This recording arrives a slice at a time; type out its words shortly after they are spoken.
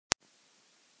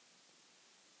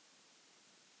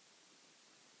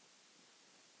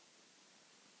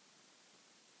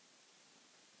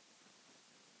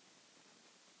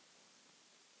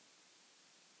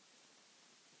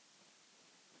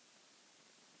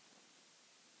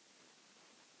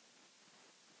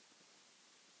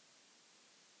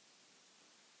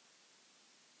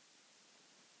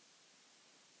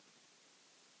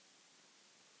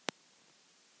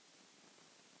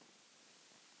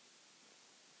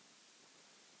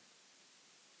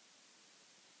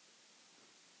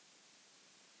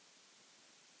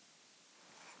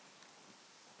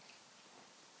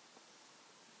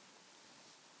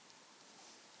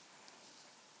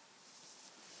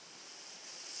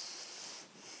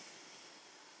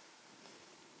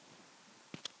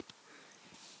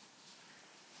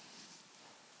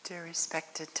Dear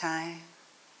respected Thay,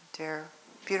 dear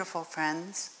beautiful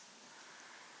friends,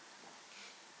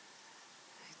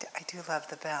 I do love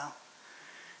the bell.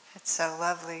 It's so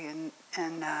lovely and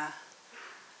it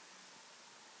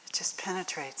just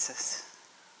penetrates us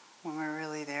when we're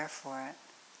really there for it.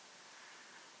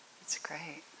 It's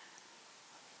great.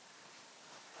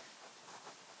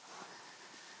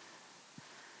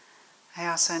 I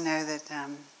also know that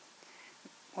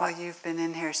while you've been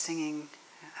in here singing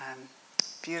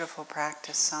beautiful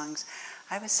practice songs,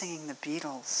 I was singing the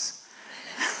Beatles.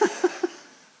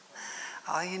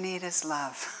 All you need is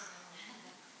love.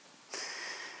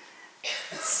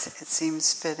 It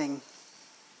seems fitting.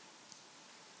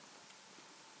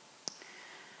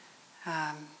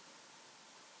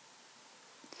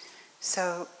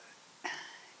 So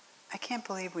I can't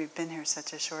believe we've been here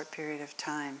such a short period of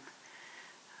time.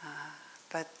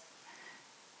 But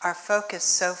our focus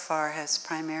so far has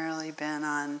primarily been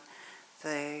on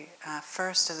the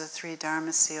first of the three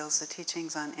Dharma seals, the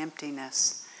teachings on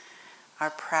emptiness.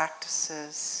 Our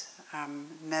practices,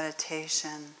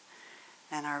 meditation,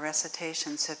 and our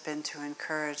recitations have been to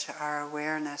encourage our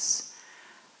awareness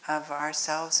of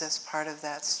ourselves as part of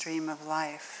that stream of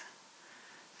life.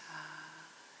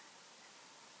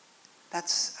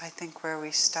 That's, I think, where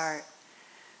we start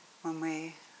when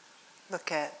we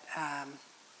look at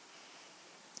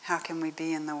how can we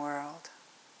be in the world.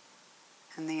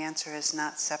 And the answer is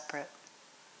not separate.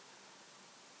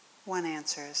 One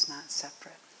answer is not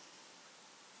separate.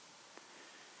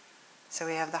 So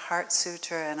we have the Heart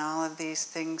Sutra and all of these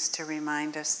things to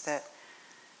remind us that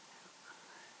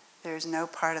there's no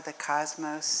part of the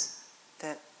cosmos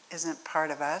that isn't part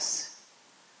of us.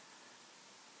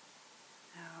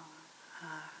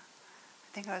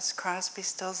 I think it was Crosby,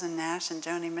 Stills and Nash and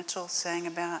Joni Mitchell sang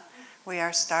about, we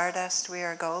are stardust, we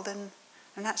are golden.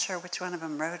 I'm not sure which one of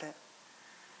them wrote it.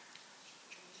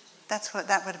 That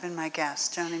would have been my guess,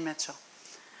 Joni Mitchell.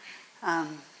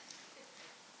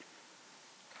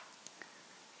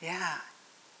 Yeah,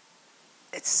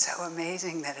 it's so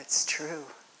amazing that it's true.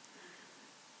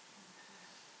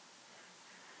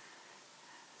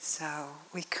 So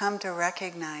we come to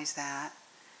recognize that,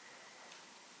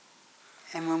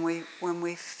 and when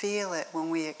we feel it, when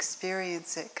we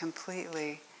experience it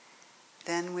completely,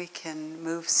 then we can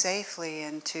move safely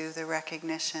into the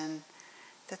recognition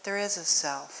that there is a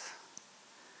self.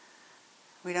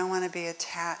 We don't want to be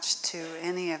attached to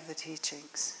any of the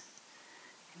teachings.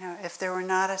 You know, if there were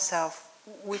not a self,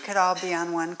 we could all be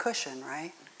on one cushion,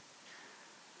 right?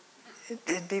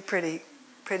 It'd be pretty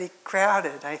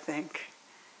crowded, I think.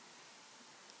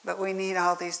 But we need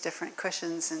all these different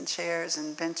cushions and chairs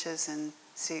and benches and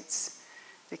seats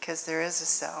because there is a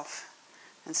self.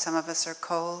 And some of us are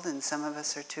cold and some of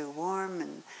us are too warm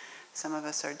and some of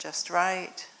us are just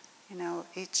right. You know,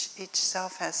 each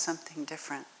self has something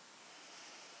different.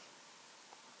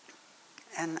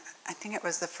 And I think it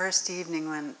was the first evening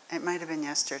when, it might have been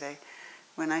yesterday,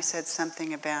 when I said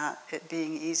something about it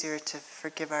being easier to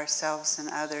forgive ourselves than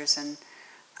others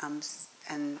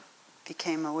and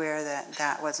became aware that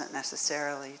that wasn't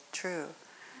necessarily true.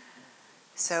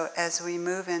 So as we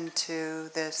move into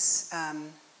this,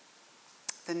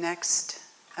 the next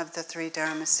of the three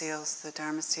Dharma seals, the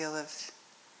Dharma seal of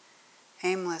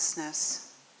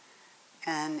aimlessness,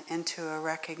 and into a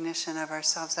recognition of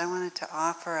ourselves, I wanted to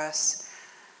offer us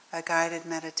a guided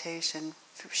meditation,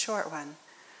 a short one,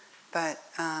 but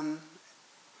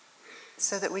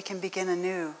so that we can begin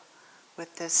anew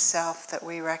with this self that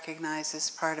we recognize as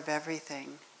part of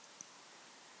everything.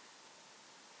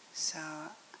 So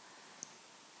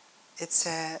it's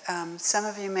some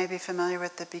of you may be familiar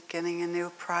with the beginning anew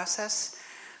process,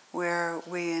 where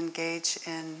we engage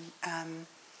in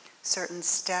certain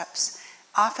steps,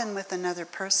 often with another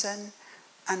person.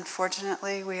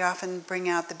 Unfortunately, we often bring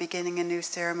out the beginning anew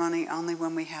ceremony only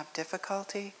when we have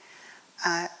difficulty.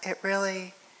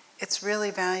 It's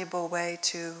really valuable way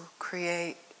to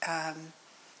create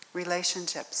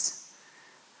relationships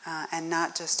and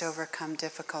not just overcome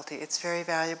difficulty. It's very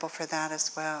valuable for that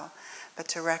as well. But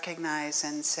to recognize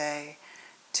and say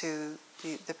to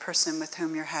the person with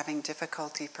whom you're having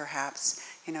difficulty perhaps,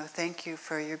 you know, thank you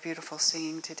for your beautiful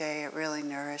singing today. It really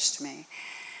nourished me.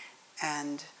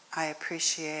 And I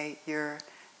appreciate your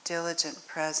diligent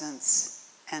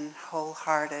presence and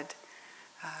wholehearted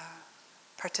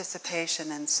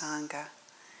participation in Sangha.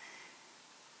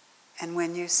 And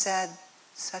when you said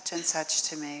such and such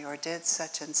to me, or did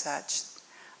such and such,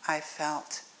 I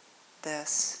felt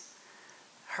this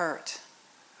hurt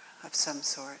of some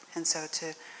sort. And so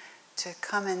to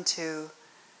come into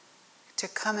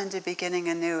beginning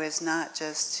anew is not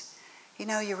just, you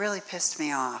know, you really pissed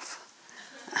me off.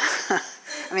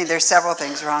 I mean, there's several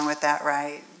things wrong with that,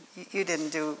 right? You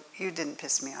didn't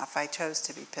piss me off. I chose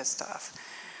to be pissed off.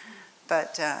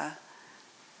 But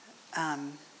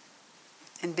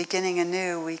in beginning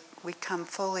anew, we come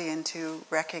fully into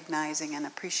recognizing and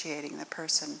appreciating the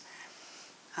person,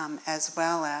 as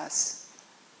well as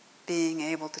being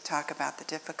able to talk about the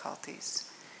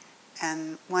difficulties.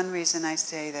 And one reason I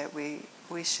say that we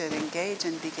should engage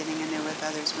in beginning anew with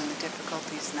others when the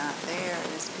difficulty is not there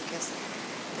is because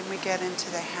then we get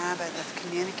into the habit of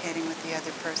communicating with the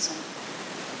other person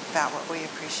about what we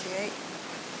appreciate,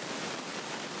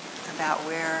 about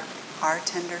where our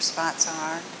tender spots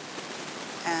are,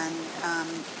 and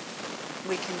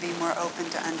we can be more open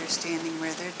to understanding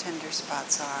where their tender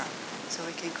spots are, so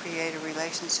we can create a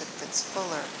relationship that's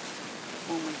fuller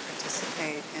when we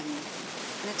participate in.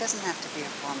 And it doesn't have to be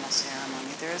a formal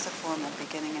ceremony. There is a formal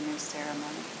beginning anew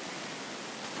ceremony.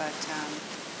 But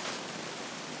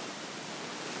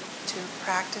to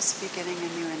practice beginning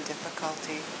anew in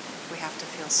difficulty, we have to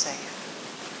feel safe.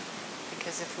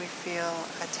 Because if we feel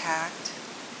attacked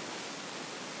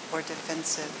or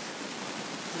defensive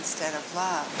instead of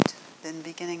loved, then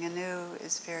beginning anew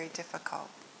is very difficult.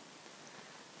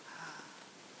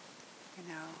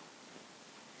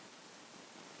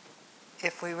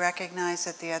 If we recognize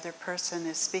that the other person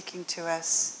is speaking to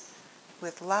us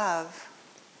with love,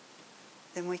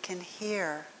 then we can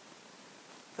hear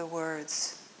the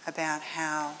words about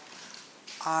how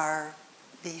our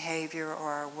behavior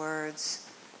or our words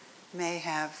may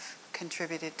have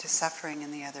contributed to suffering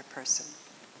in the other person.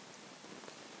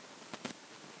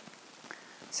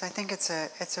 So I think it's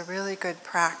a really good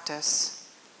practice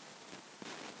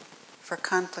for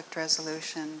conflict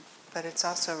resolution, but it's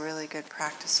also a really good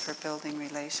practice for building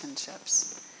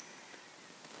relationships.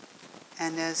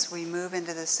 And as we move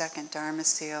into the second Dharma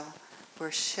seal,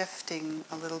 we're shifting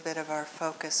a little bit of our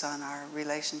focus on our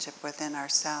relationship within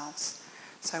ourselves.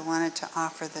 So I wanted to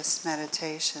offer this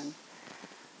meditation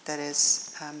that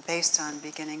is based on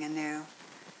beginning anew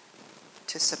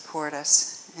to support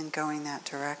us in going that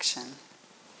direction.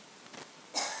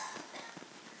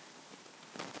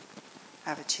 I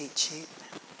have a cheat sheet.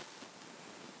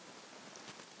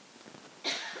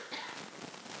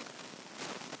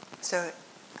 So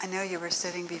I know you were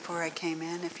sitting before I came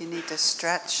in. If you need to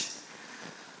stretch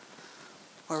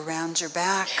or round your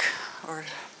back or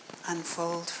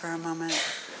unfold for a moment,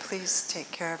 please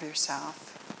take care of yourself.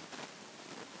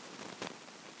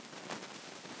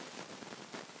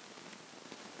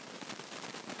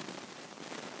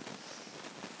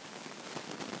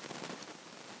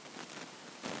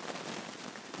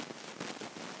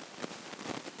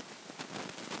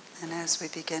 And as we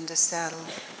begin to settle,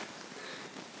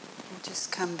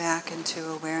 just come back into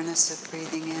awareness of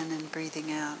breathing in and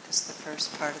breathing out as the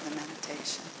first part of the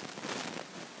meditation.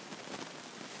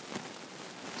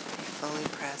 To be fully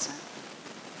present.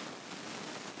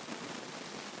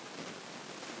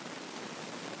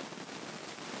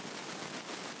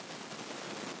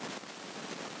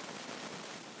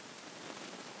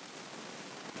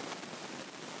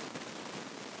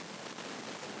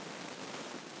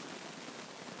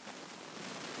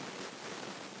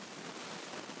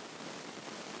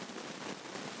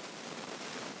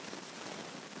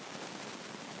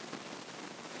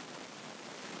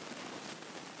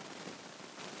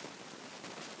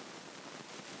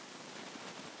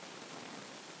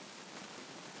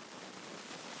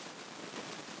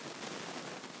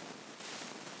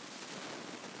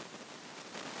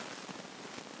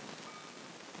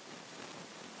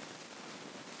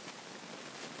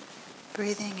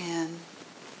 Breathing in,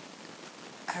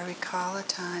 I recall a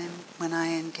time when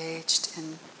I engaged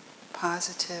in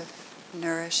positive,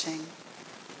 nourishing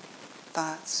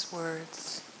thoughts,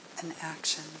 words, and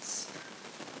actions.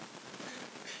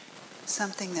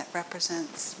 Something that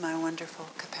represents my wonderful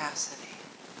capacity.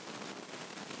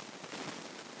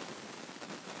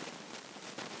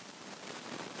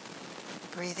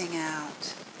 Breathing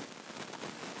out,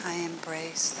 I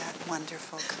embrace that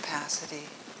wonderful capacity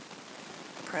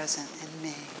present in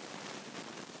me.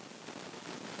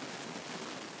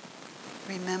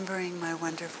 Remembering my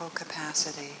wonderful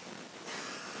capacity,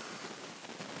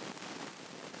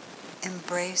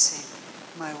 embracing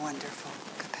my wonderful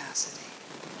capacity.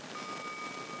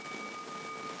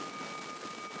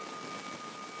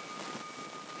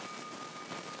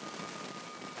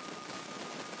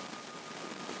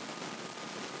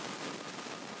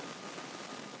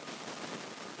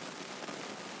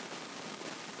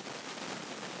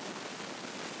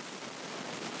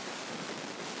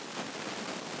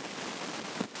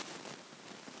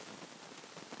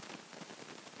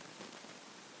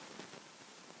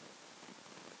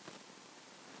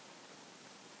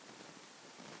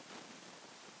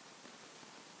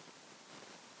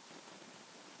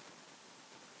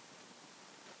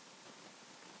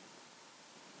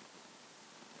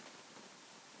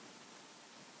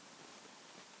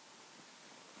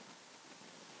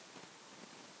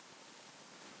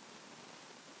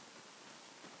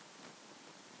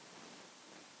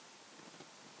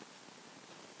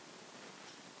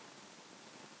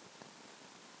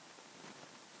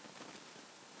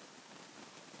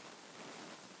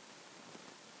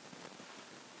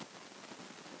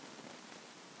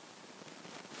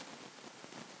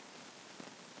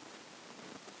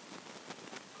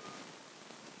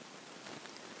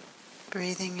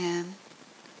 Breathing in,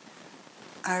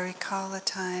 I recall a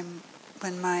time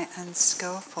when my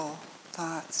unskillful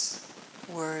thoughts,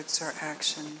 words, or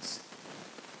actions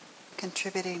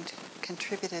contributed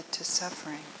to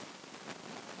suffering,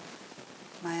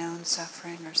 my own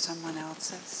suffering or someone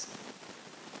else's.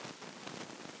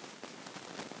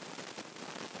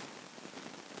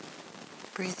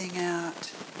 Breathing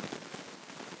out,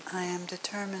 I am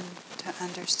determined to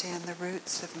understand the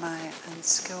roots of my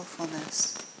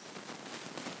unskillfulness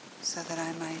so that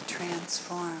I might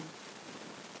transform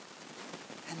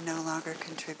and no longer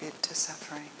contribute to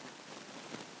suffering.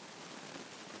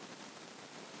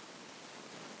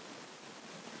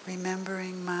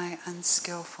 Remembering my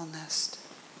unskillfulness,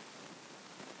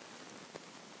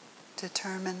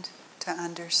 determined to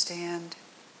understand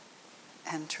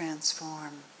and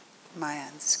transform my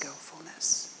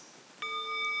unskillfulness.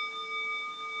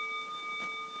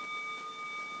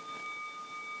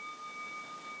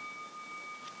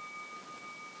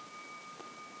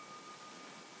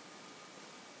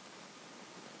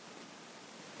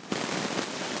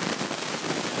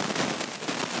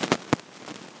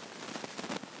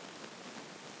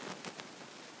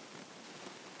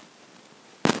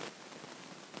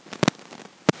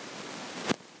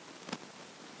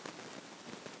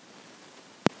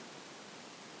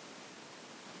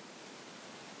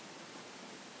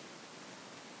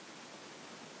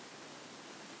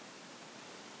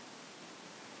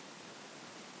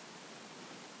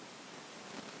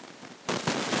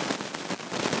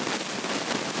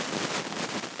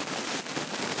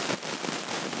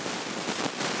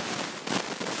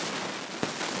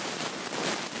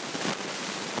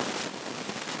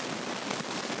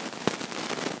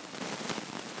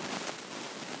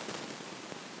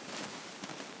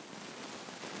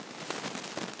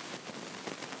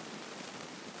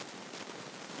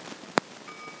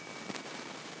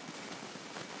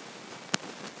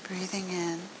 Breathing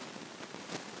in,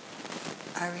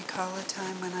 I recall a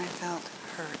time when I felt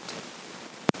hurt.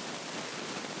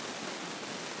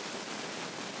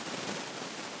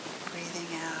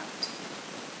 Breathing out,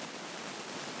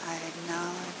 I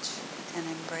acknowledge and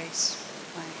embrace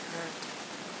my hurt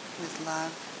with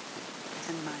love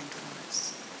and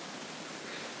mindfulness.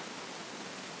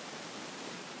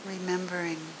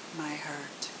 Remembering my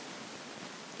hurt,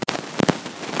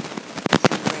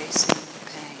 embracing the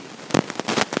pain.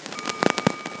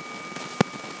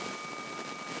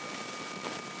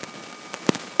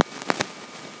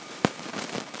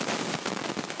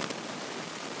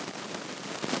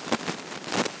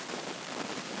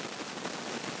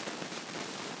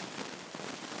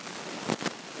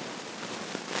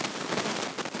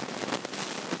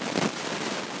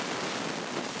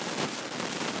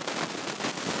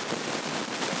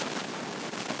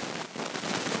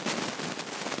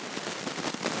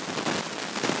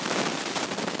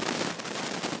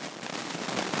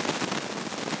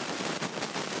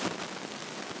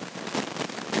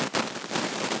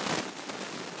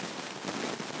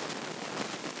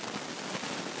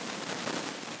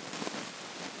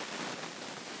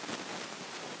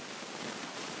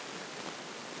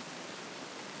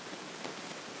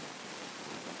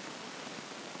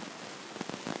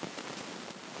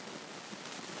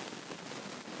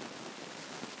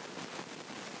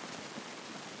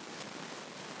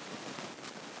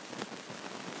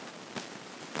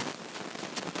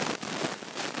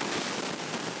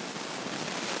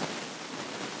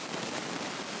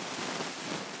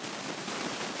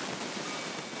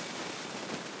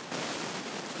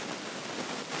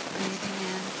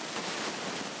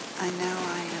 I know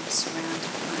I am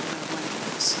surrounded by my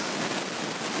wonderful Sangha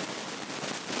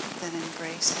that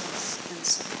embraces and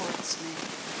supports me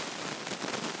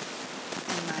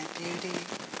in my beauty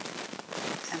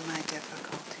and my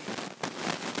difficulty.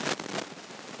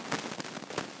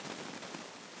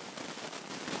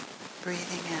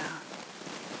 Breathing out,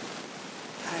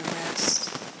 I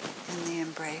rest in the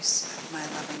embrace of my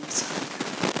loving Sangha.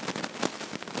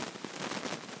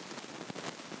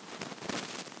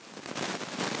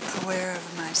 Aware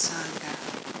of my Sangha,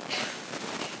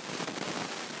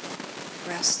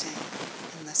 resting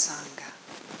in the Sangha.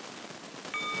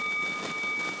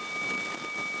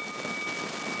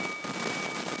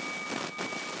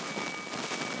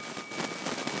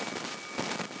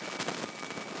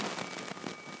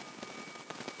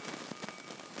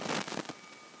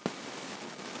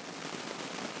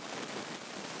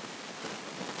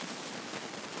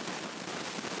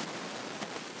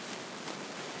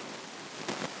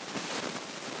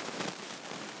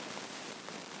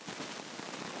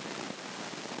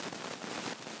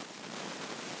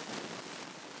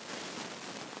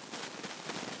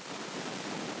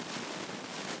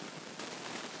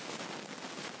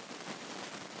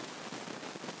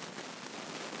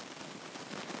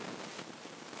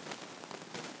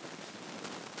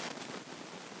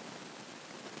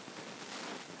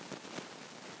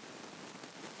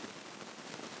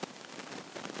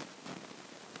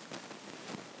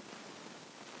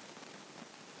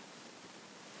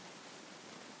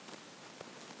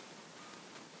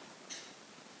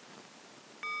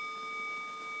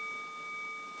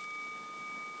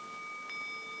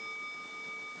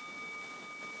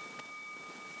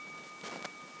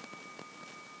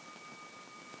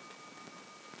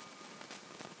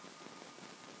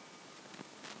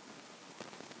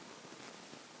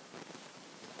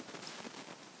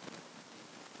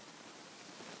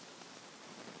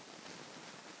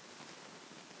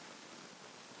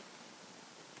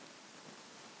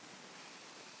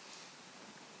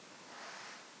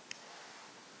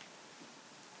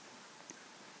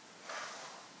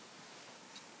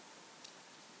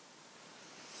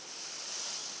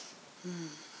 Hmm.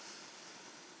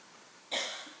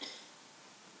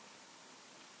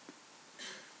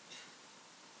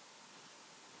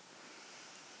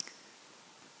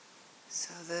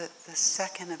 So the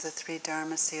second of the three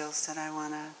Dharma seals that I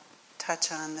want to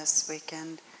touch on this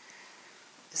weekend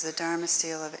is the Dharma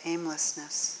seal of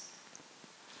aimlessness,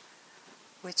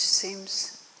 which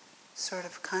seems sort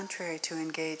of contrary to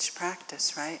engaged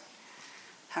practice, right?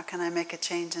 How can I make a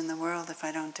change in the world if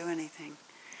I don't do anything?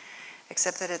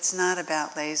 Except that it's not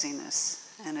about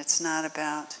laziness, and it's not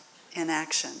about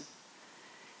inaction.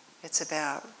 It's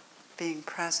about being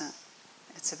present.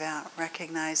 It's about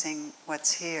recognizing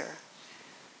what's here.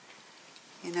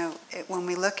 You know, when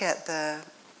we look at the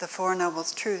Four Noble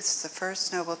Truths, the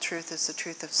first noble truth is the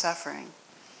truth of suffering.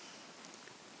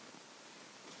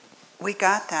 We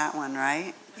got that one,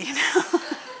 right? You know,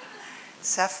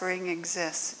 suffering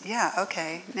exists. Yeah,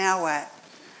 okay, now what?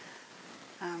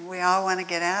 We all want to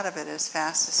get out of it as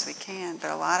fast as we can, but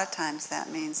a lot of times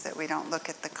that means that we don't look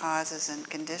at the causes and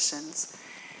conditions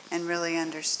and really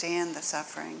understand the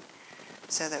suffering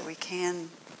so that we can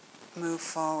move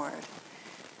forward.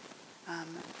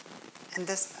 And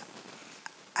this,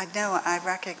 I know, I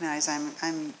recognize,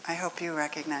 I hope you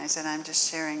recognize that I'm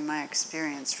just sharing my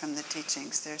experience from the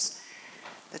teachings.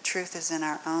 The truth is in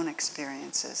our own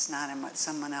experiences, not in what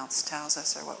someone else tells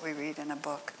us or what we read in a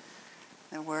book.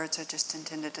 The words are just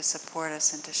intended to support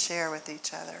us and to share with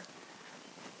each other.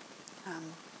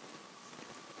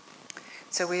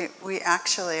 So we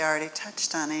actually already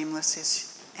touched on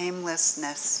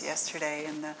aimlessness yesterday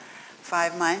in the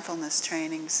 5 mindfulness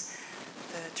trainings,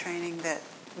 the training that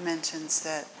mentions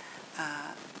that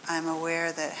I'm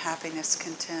aware that happiness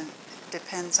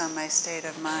depends on my state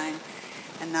of mind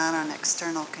and not on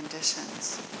external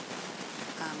conditions.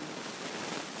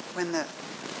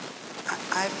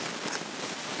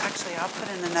 I'll put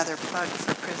in another plug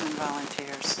for prison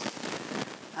volunteers.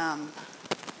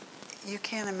 You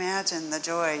can't imagine the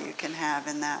joy you can have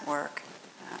in that work.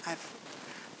 I've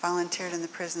volunteered in the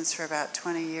prisons for about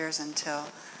 20 years until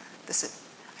I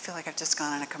feel like I've just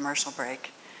gone on a commercial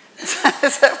break. Is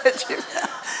that what you feel?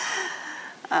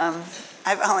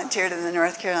 I volunteered in the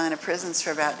North Carolina prisons for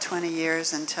about 20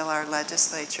 years until our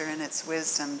legislature, in its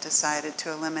wisdom, decided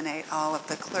to eliminate all of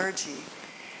the clergy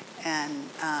and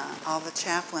all the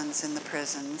chaplains in the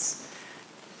prisons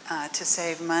to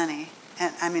save money.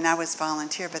 And I mean, I was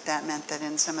volunteer, but that meant that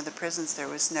in some of the prisons there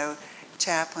was no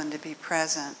chaplain to be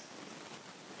present,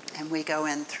 and we go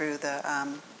in through the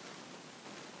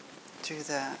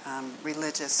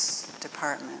religious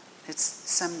department. It's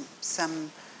some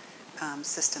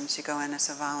systems you go in as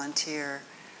a volunteer,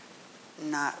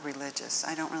 not religious.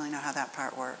 I don't really know how that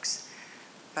part works,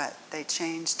 but they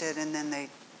changed it, and then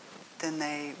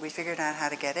we figured out how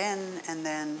to get in, and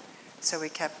then so we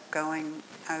kept going.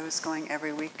 I was going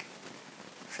every week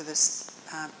for this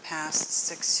past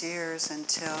 6 years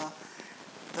until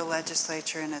the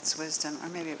legislature, in its wisdom, or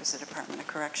maybe it was the Department of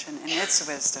Correction, in its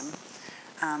wisdom,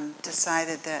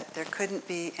 decided that there couldn't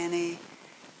be any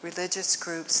religious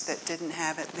groups that didn't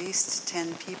have at least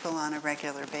 10 people on a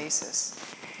regular basis.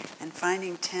 And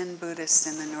finding 10 Buddhists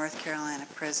in the North Carolina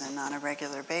prison on a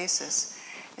regular basis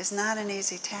is not an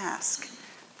easy task.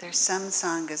 There's some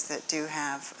sanghas that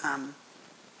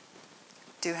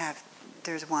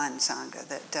there's one sangha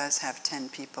that does have 10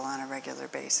 people on a regular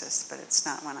basis, but it's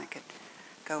not one I could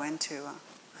go into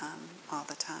all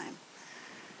the time.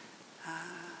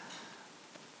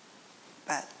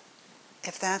 But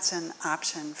if that's an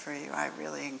option for you, I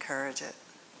really encourage it.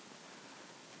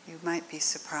 You might be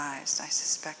surprised. I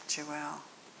suspect you will.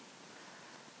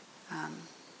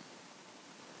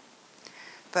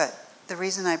 But the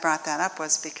reason I brought that up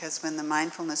was because when the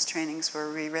mindfulness trainings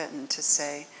were rewritten to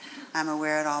say, I'm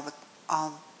aware that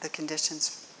all the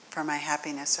conditions for my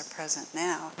happiness are present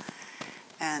now,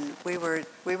 and we were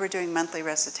doing monthly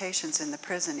recitations in the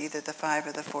prison, either the 5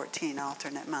 or the 14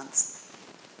 alternate months.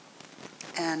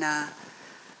 And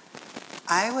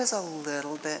I was a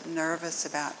little bit nervous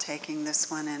about taking this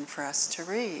one in for us to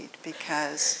read,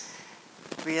 because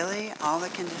really all the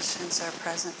conditions are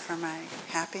present for my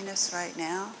happiness right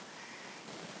now.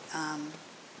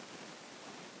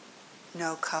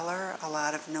 No color, a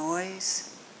lot of noise,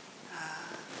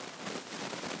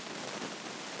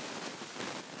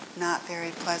 not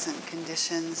very pleasant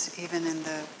conditions, even in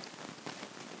the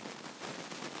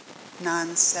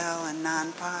non-cell and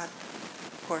non-pod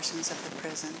portions of the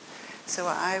prison. So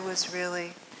I was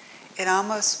really,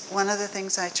 one of the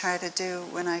things I try to do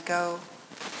when I go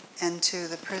into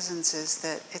the prisons is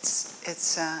that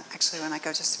it's actually when I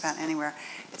go just about anywhere,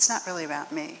 it's not really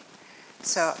about me.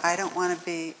 So I don't want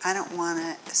to,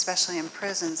 especially in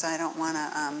prisons, I don't want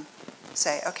to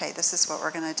say, okay, this is what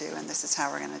we're going to do and this is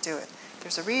how we're going to do it.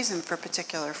 There's a reason for a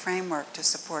particular framework to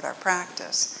support our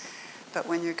practice. But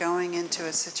when you're going into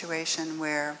a situation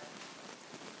where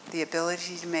the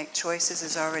ability to make choices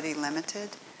is already limited,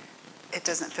 it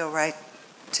doesn't feel right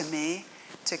to me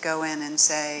to go in and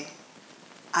say,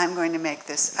 I'm going to make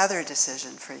this other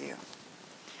decision for you.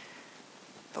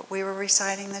 But we were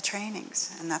reciting the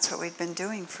trainings, and that's what we'd been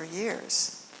doing for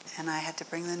years. And I had to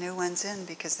bring the new ones in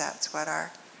because that's what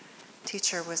our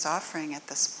teacher was offering at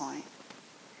this point.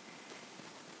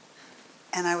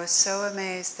 And I was so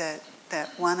amazed that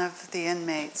one of the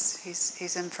inmates,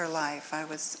 he's in for life. I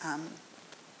was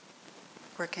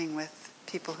working with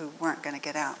people who weren't going to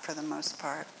get out for the most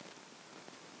part.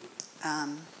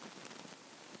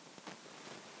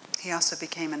 He also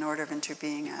became an Order of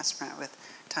Interbeing aspirant with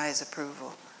Thay's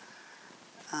approval.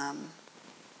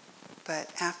 But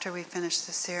after we finished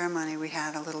the ceremony, we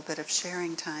had a little bit of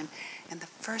sharing time. And the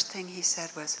first thing he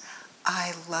said was,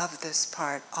 I love this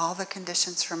part. All the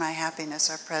conditions for my happiness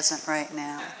are present right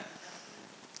now.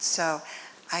 So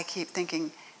I keep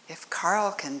thinking, if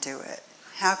Carl can do it,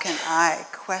 how can I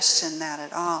question that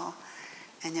at all?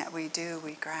 And yet we do,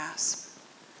 we grasp.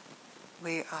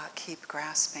 We keep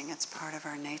grasping. It's part of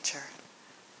our nature.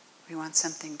 We want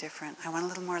something different. I want a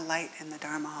little more light in the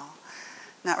Dharma hall.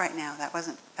 Not right now. That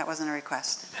wasn't a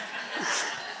request.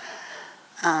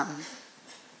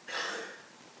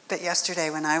 But yesterday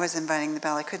when I was inviting the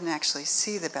bell, I couldn't actually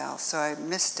see the bell, so I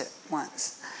missed it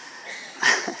once.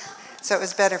 So it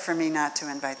was better for me not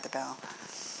to invite the bell.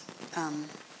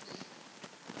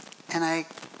 And I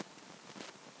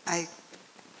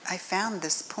found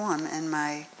this poem in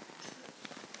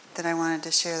that I wanted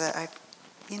to share that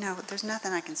there's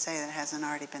nothing I can say that hasn't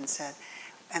already been said.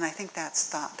 And I think that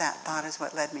thought is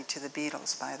what led me to the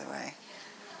Beatles, by the way.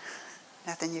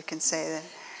 Nothing you can say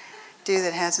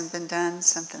that hasn't been done,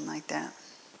 something like that.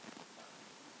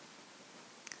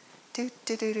 Do,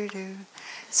 do, do, do, do.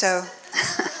 So,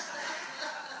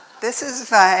 this is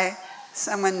by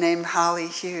someone named Holly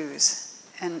Hughes.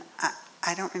 And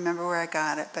I don't remember where I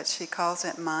got it, but she calls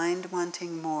it Mind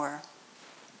Wanting More.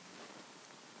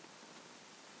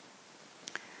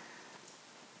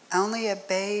 Only a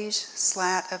beige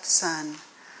slat of sun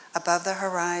above the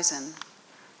horizon,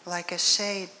 like a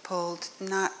shade pulled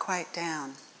not quite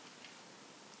down.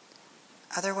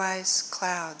 Otherwise,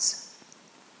 clouds.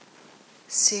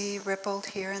 Sea rippled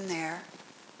here and there,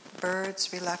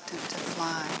 birds reluctant to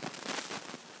fly.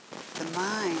 The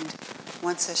mind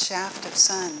wants a shaft of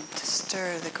sun to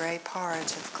stir the gray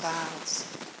porridge of clouds.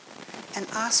 An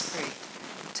osprey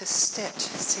to stitch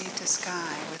sea to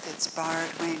sky with its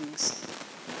barred wings.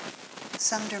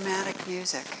 Some dramatic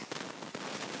music,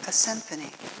 a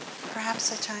symphony,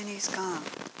 perhaps a Chinese gong.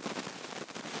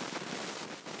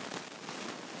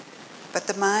 But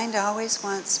the mind always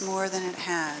wants more than it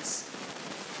has.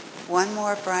 One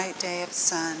more bright day of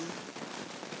sun,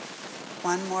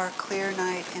 one more clear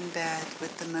night in bed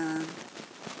with the moon,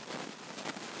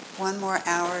 one more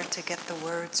hour to get the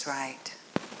words right,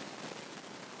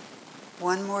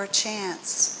 one more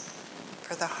chance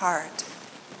for the heart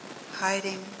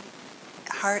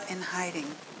in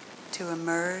hiding, to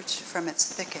emerge from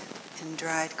its thicket in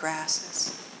dried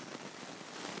grasses.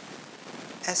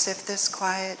 As if this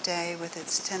quiet day with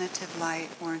its tentative light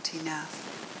weren't enough.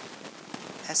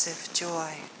 As if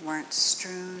joy weren't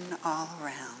strewn all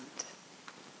around.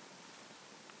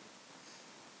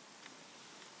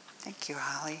 Thank you,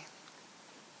 Holly.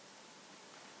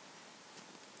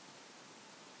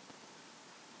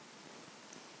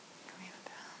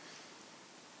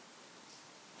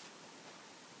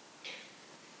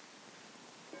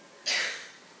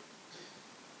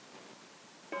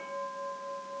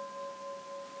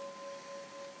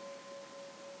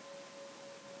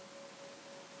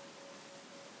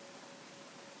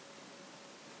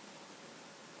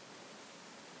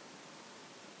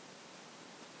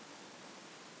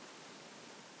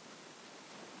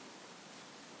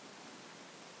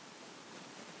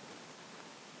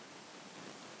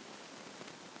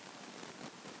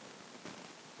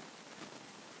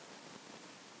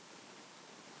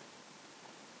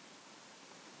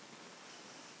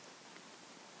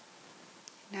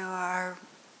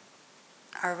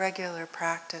 Our regular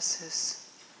practice is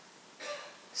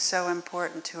so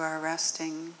important to our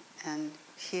resting and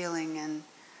healing and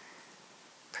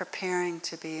preparing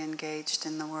to be engaged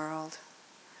in the world.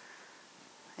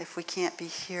 If we can't be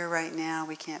here right now,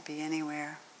 we can't be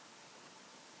anywhere.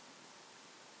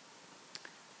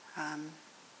 And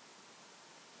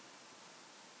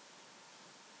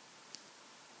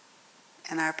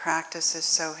our practice is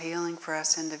so healing for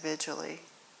us individually,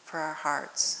 for our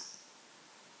hearts.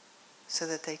 so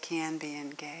that they can be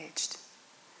engaged.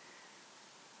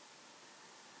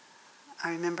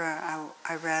 I remember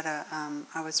I read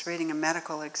I was reading a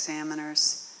medical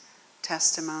examiner's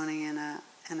testimony in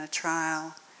a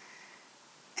trial,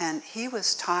 and he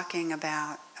was talking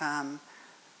about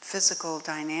physical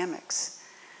dynamics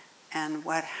and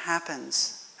what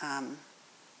happens. I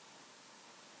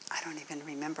don't even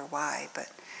remember why, but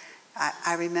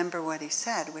I remember what he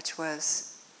said, which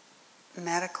was,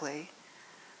 medically,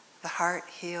 the heart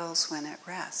heals when it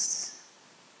rests.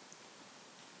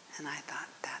 And I thought,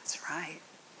 that's right.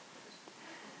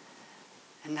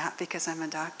 And not because I'm a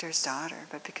doctor's daughter,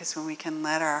 but because when we can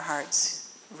let our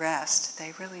hearts rest,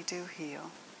 they really do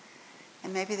heal.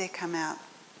 And maybe they come out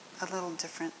a little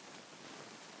different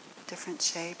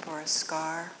shape or a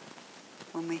scar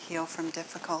when we heal from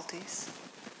difficulties.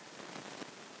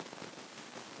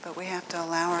 But we have to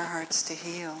allow our hearts to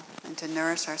heal and to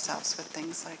nourish ourselves with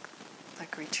things like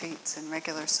retreats and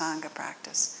regular Sangha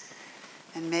practice.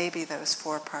 And maybe those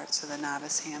 4 parts of the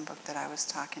Novice Handbook that I was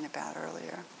talking about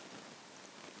earlier.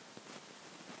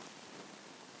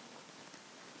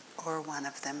 Or one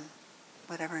of them,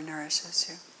 whatever nourishes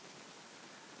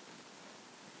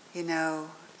you. You know,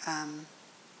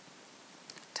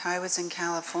 Ty was in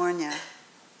California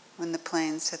when the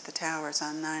planes hit the towers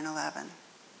on 9/11.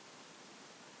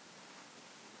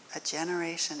 A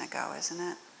generation ago, isn't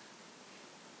it?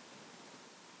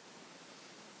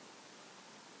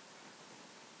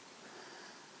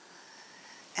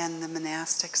 And the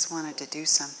monastics wanted to do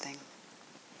something.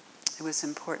 It was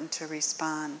important to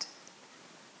respond,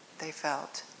 they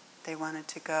felt. They wanted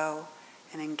to go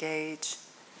and engage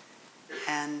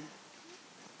and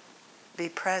be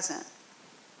present.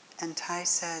 And Ty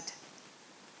said,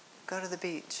 go to the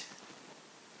beach.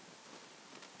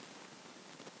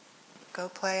 Go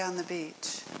play on the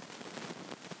beach.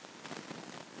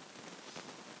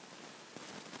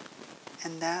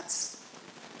 And that's,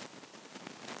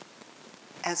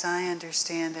 as I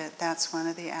understand it, that's one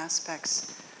of the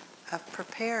aspects of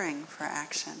preparing for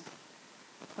action.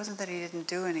 It wasn't that he didn't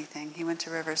do anything. He went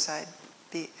to Riverside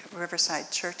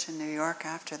Church in New York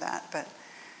after that, but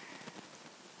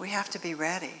we have to be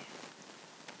ready.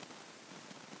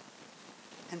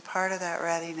 And part of that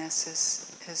readiness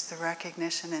is the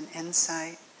recognition and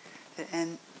insight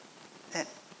that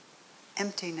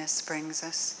emptiness brings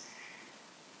us.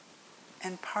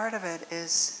 And part of it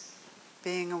is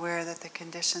being aware that the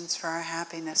conditions for our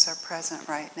happiness are present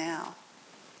right now.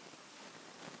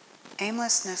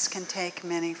 Aimlessness can take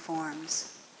many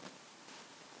forms.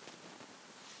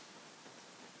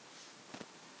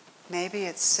 Maybe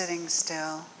it's sitting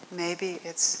still. Maybe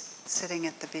it's sitting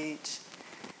at the beach.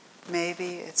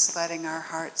 Maybe it's letting our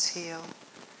hearts heal.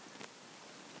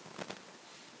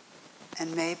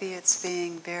 And maybe it's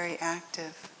being very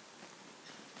active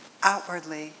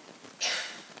outwardly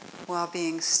while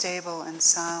being stable and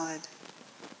solid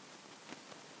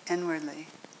inwardly,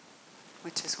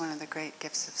 which is one of the great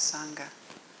gifts of Sangha,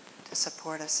 to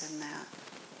support us in that.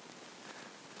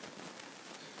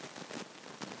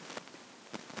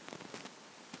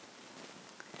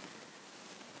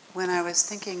 When I was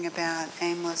thinking about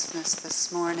aimlessness this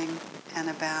morning and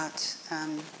about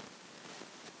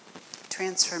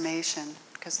transformation,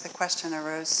 because the question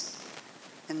arose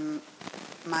in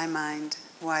my mind,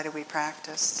 why do we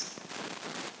practice?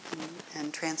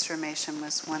 And transformation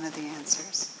was one of the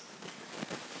answers.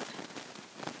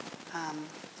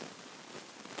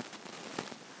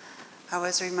 I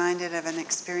was reminded of an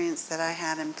experience that I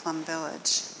had in Plum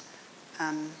Village.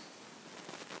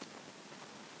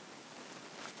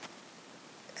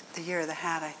 The Year of the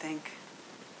Hat, I think,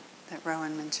 that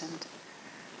Rowan mentioned.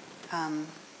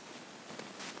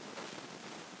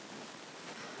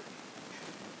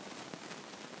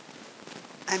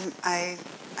 I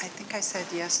think I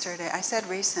said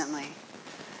recently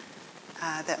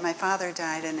that my father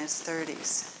died in his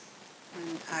 30s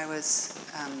when I was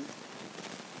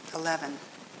 11.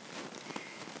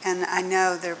 And I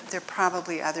know there are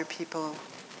probably other people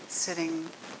sitting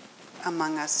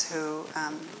among us who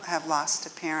have lost a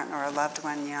parent or a loved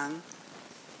one young.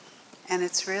 And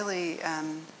it's really,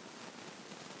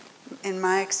 in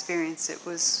my experience, it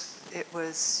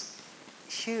was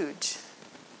huge.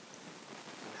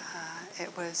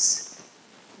 It was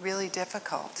really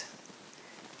difficult.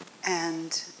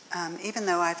 And even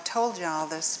though I've told you all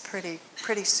this pretty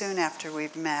soon after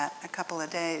we've met, a couple of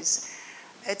days,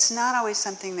 it's not always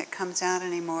something that comes out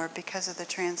anymore because of the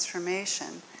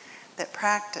transformation that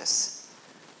practice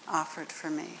offered for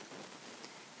me.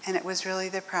 And it was really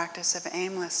the practice of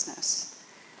aimlessness.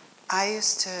 I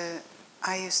used to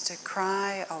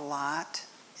cry a lot,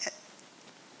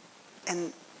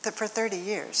 and for 30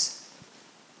 years.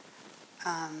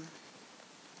 I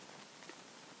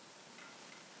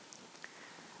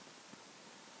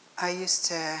used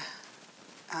to,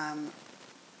 and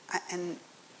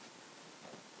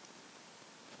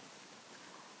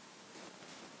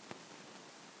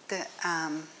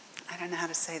I don't know how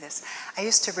to say this. I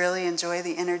used to really enjoy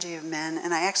the energy of men,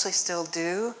 and I actually still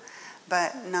do,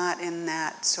 but not in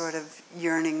that sort of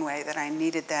yearning way that I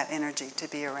needed that energy to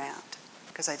be around,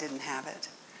 because I didn't have it.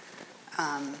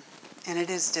 And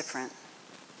it is different.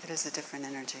 It is a different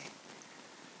energy.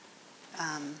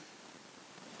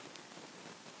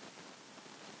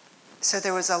 So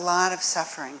there was a lot of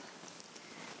suffering.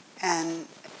 And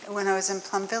when I was in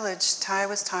Plum Village, Thay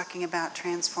was talking about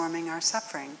transforming our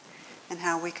suffering and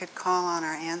how we could call on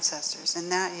our ancestors.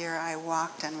 And that year I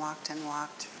walked and walked and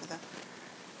walked for the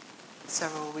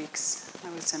several weeks I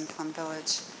was in Plum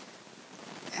Village.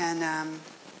 And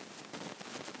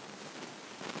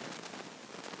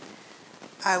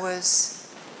I was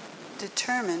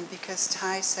determined, because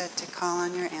Thay said to call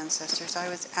on your ancestors, I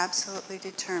was absolutely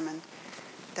determined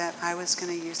that I was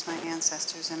going to use my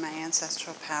ancestors and my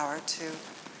ancestral power to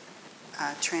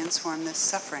transform this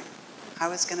suffering. I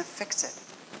was going to fix it.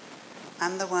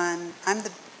 I'm a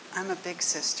big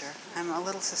sister. I'm a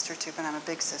little sister too, but I'm a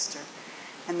big sister.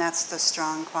 And that's the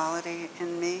strong quality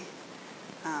in me.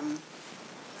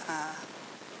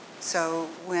 So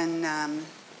when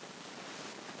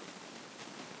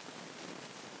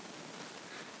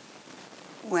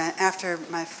after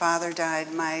my father died,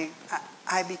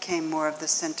 I became more of the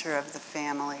center of the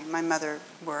family. My mother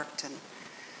worked,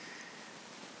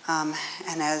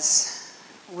 and as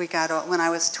we got old, when I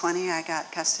was 20, I got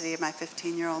custody of my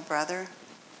 15-year-old brother,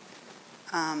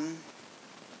 and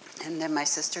then my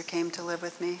sister came to live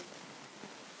with me,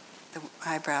 the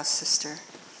eyebrow sister.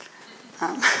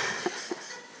 I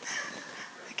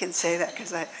can say that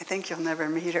because I think you'll never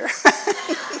meet her.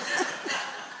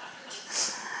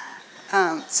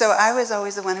 So I was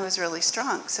always the one who was really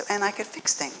strong. So, and I could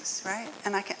fix things, right?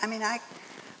 And I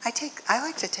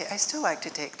still like to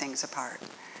take things apart.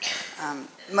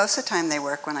 Most of the time they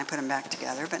work when I put them back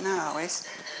together, but not always.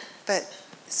 But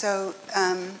so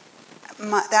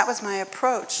that was my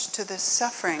approach to this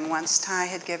suffering once Thay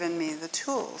had given me the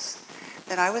tools,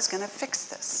 that I was going to fix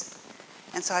this.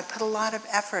 And so I put a lot of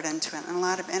effort into it and a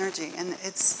lot of energy. And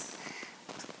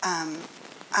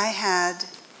I had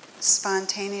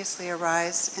spontaneously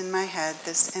arise in my head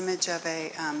this image of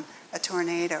a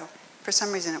tornado. For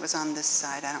some reason it was on this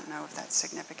side. I don't know if that's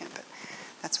significant, but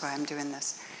that's why I'm doing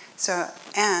this. So,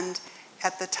 and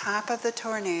at the top of the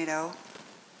tornado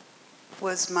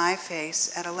was my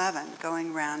face at 11,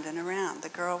 going round and around. The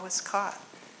girl was caught.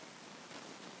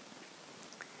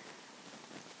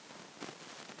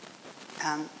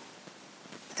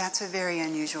 That's a very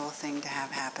unusual thing to have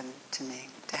happen to me,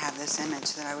 to have this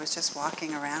image that I was just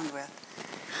walking around with.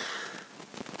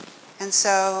 And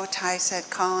so Thay said,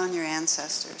 call on your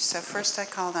ancestors. So first I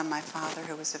called on my father,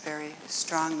 who was a very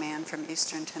strong man from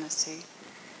eastern Tennessee.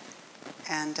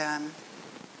 And that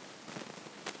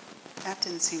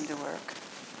didn't seem to work.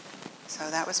 So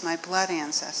that was my blood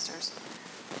ancestors.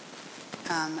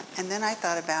 And then I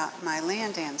thought about my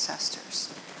land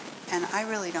ancestors. And I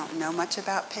really don't know much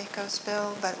about Pecos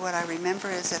Bill, but what I remember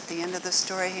is at the end of the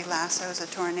story, he lassos a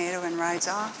tornado and rides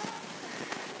off.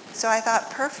 So I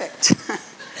thought, perfect.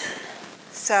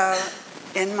 So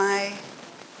in my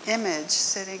image,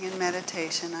 sitting in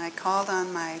meditation, I called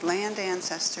on my land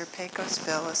ancestor, Pecos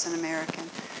Bill, as an American,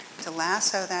 to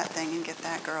lasso that thing and get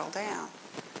that girl down,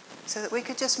 so that we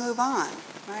could just move on,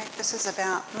 right? This is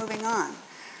about moving on.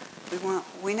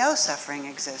 We know suffering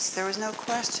exists. There was no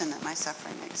question that my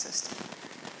suffering existed.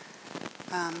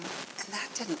 And that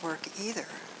didn't work either.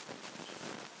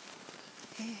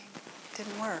 It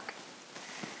didn't work.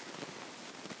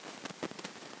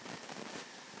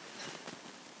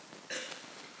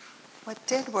 What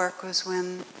did work was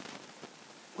when,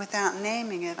 without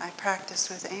naming it, I practiced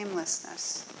with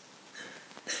aimlessness.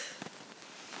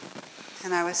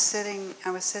 And I was sitting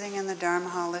in the Dharma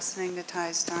hall listening to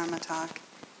Thay's Dharma talk,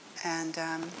 and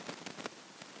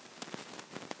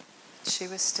she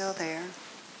was still there.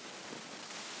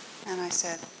 And I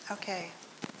said, okay,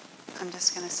 I'm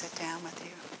just going to sit down with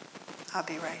you. I'll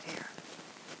be right here.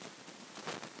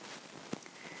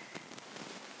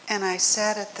 And I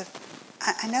sat at the...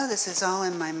 I know this is all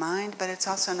in my mind, but it's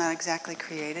also not exactly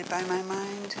created by my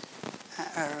mind,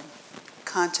 or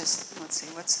conscious,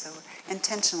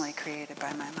 intentionally created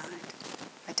by my mind.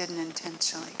 I didn't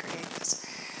intentionally create this.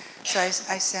 So I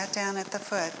sat down at the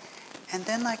foot, and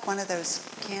then like one of those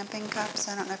camping cups,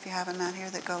 I don't know if you have them out here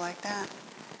that go like that,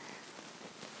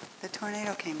 the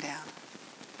tornado came down.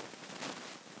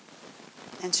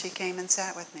 and she came and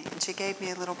sat with me. And she gave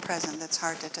me a little present that's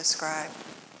hard to describe.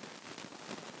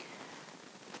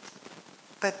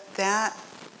 But that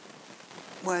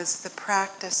was the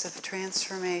practice of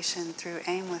transformation through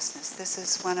aimlessness. This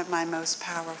is one of my most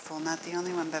powerful, not the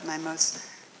only one, but my most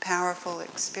powerful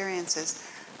experiences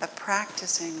of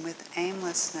practicing with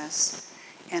aimlessness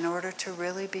in order to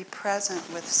really be present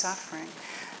with suffering,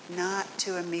 not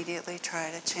to immediately try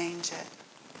to change it.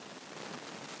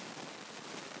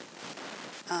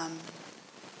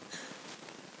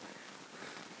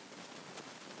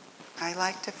 I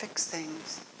like to fix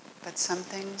things, but some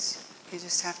things you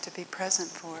just have to be present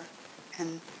for.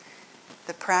 And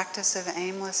the practice of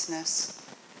aimlessness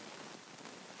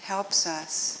helps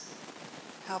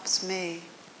me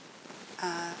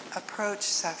approach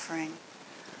suffering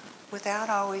without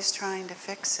always trying to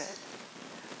fix it.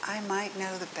 I might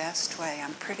know the best way,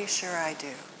 I'm pretty sure I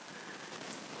do,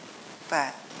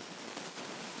 but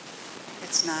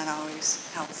it's not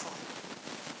always helpful.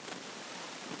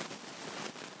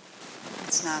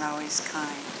 It's not always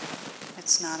kind.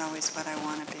 It's not always what I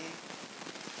want to be.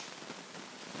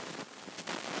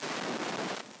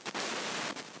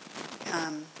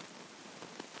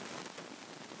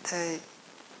 The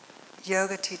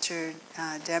yoga teacher,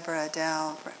 Deborah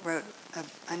Adele, wrote,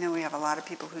 I know we have a lot of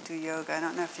people who do yoga. I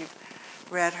don't know if you've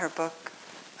read her book,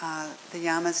 The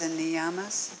Yamas and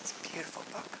Niyamas. It's a beautiful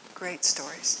book. Great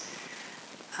stories.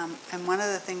 And one of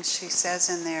the things she says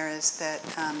in there is that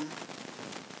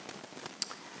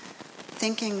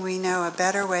thinking we know a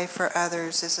better way for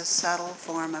others is a subtle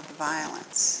form of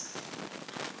violence.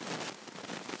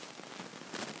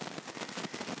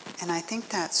 And I think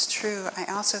that's true. I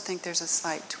also think there's a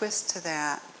slight twist to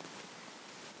that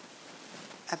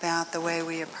about the way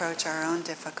we approach our own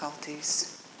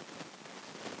difficulties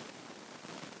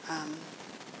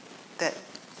that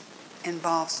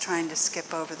involves trying to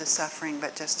skip over the suffering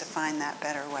but just to find that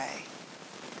better way.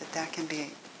 That can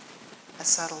be a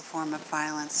subtle form of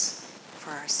violence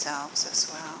for ourselves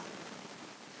as well.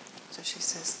 So she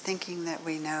says, thinking that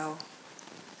we know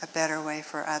a better way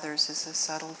for others is a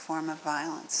subtle form of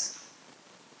violence.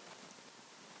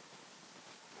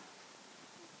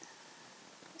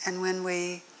 And when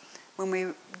we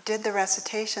did the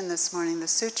recitation this morning, the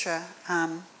sutra,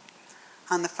 on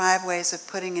the 5 ways of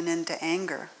putting an end to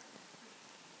anger,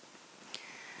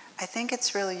 I think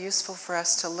it's really useful for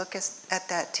us to look at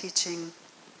that teaching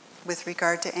with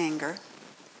regard to anger.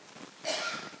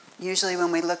 Usually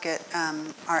when we look at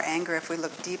our anger, if we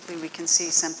look deeply, we can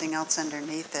see something else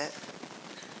underneath it.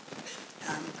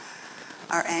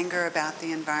 Our anger about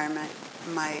the environment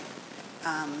might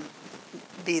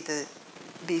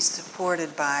be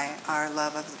supported by our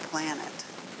love of the planet.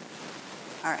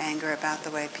 Our anger about the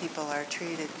way people are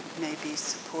treated may be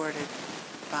supported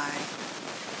by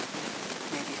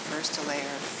maybe first a layer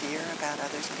of fear about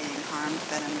others being harmed,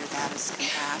 but under that is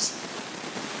compassion.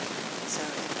 So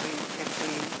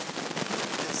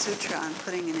the sutra on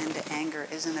putting an end to anger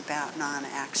isn't about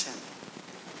non-action.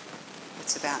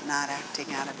 It's about not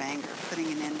acting out of anger,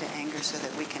 putting an end to anger so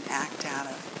that we can act out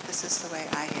of, this is the way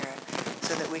I hear it,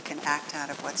 so that we can act out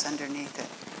of what's underneath it,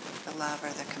 the love or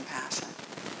the compassion,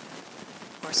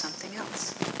 or something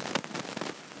else.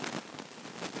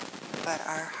 But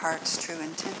our heart's true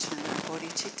intention, our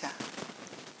bodhicitta.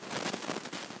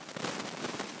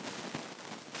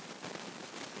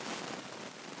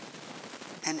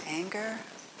 And anger,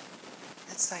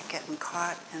 it's like getting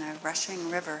caught in a rushing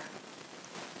river.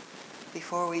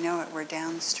 Before we know it, we're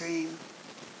downstream.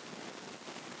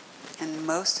 And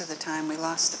most of the time, we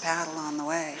lost the paddle on the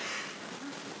way.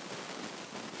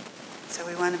 So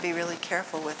we want to be really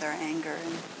careful with our anger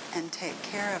and take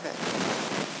care of it.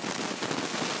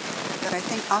 But I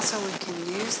think also we can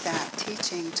use that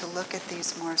teaching to look at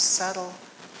these more subtle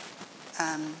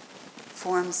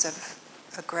forms of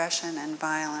aggression and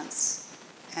violence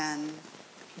and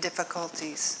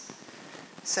difficulties,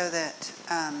 so that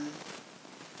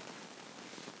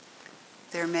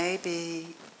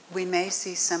we may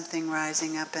see something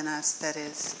rising up in us that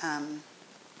is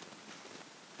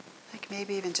like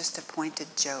maybe even just a pointed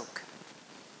joke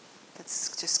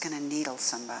that's just going to needle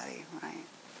somebody, right?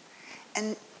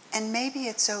 And maybe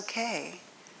it's okay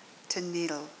to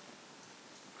needle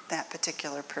that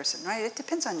particular person, right? It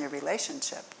depends on your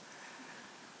relationship.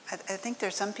 I think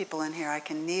there's some people in here I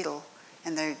can needle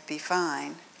and they'd be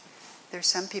fine. There's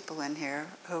some people in here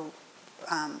who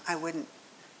I wouldn't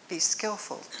be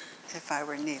skillful if I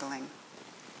were needling.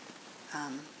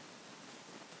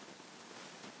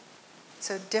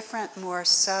 So different, more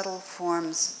subtle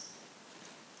forms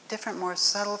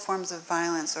of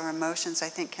violence or emotions, I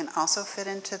think, can also fit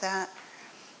into that.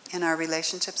 in our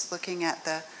relationships, looking at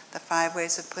the 5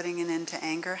 ways of putting an end to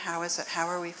anger. How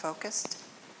are we focused?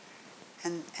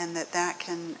 And that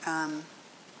can,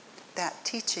 that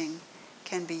teaching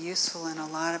can be useful in a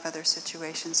lot of other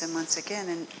situations, and once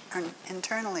again,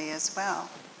 internally as well.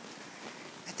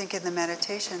 I think in the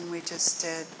meditation we just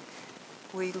did,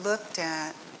 we looked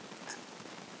at,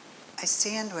 I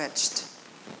sandwiched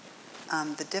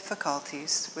the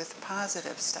difficulties with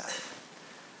positive stuff.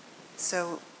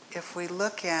 So if we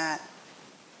look at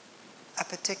a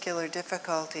particular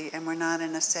difficulty and we're not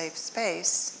in a safe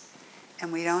space,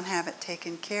 and we don't have it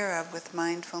taken care of with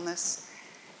mindfulness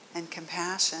and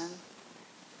compassion,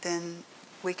 then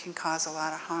we can cause a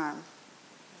lot of harm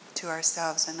to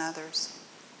ourselves and others.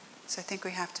 So I think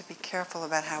we have to be careful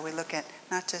about how we look at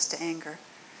not just anger,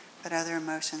 but other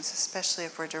emotions, especially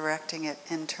if we're directing it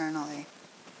internally.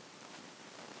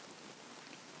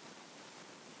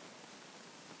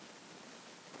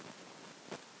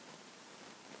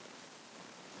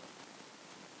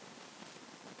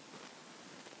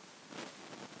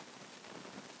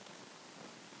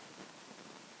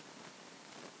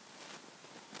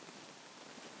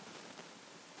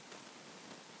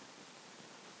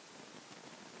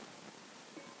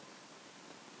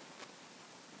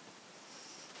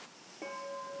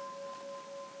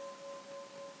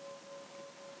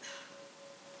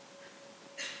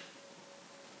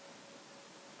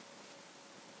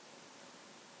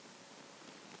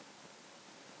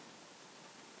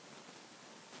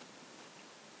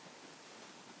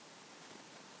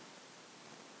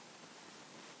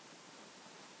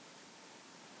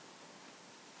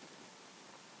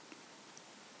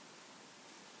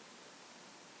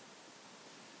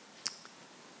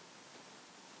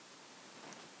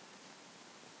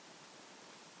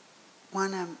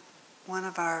 One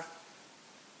of our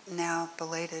now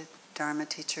belated Dharma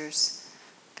teachers,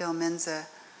 Bill Menza,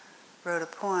 wrote a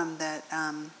poem that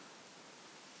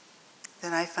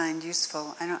that I find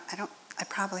useful. I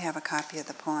probably have a copy of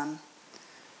the poem,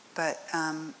 but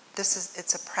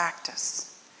it's a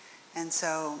practice, and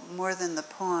so more than the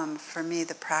poem, for me,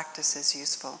 the practice is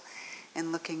useful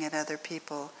in looking at other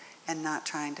people and not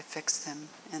trying to fix them,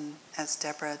 and as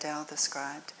Deborah Adele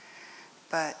described,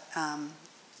 but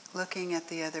looking at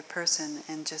the other person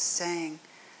and just saying,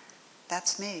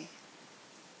 that's me.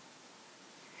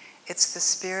 It's the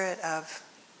spirit of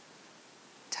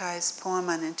Thay's poem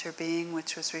on interbeing,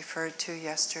 which was referred to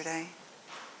yesterday,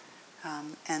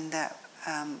 and that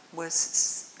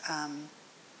was, I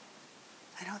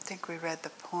don't think we read the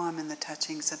poem in the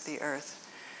Touchings of the Earth,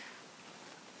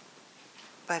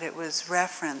 but it was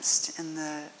referenced in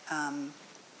the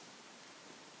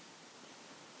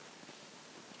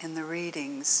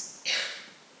readings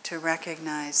to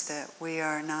recognize that we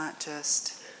are not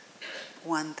just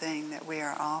one thing, that we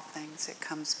are all things. It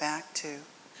comes back to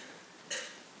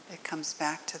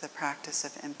the practice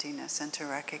of emptiness, and to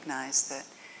recognize that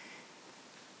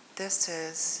this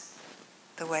is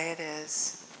the way it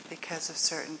is because of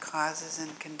certain causes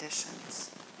and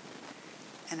conditions.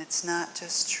 And it's not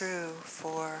just true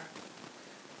for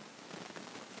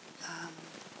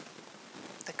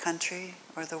the country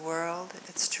or the world,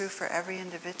 it's true for every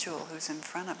individual who's in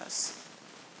front of us.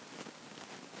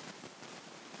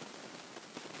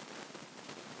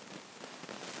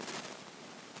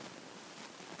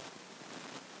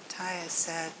 Thay has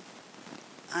said,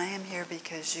 I am here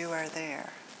because you are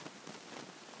there.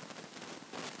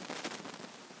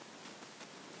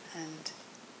 And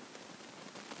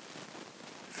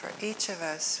for each of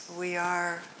us, we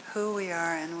are who we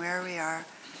are and where we are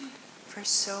for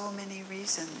so many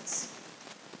reasons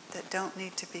that don't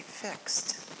need to be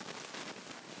fixed.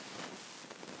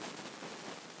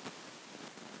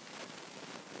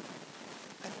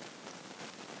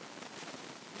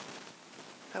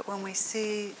 But when we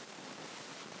see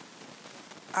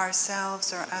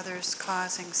ourselves or others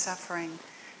causing suffering,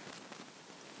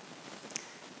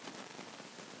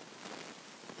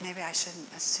 maybe I shouldn't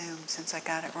assume since I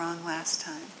got it wrong last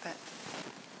time, but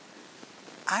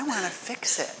I want to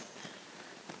fix it.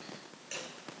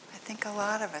 I think a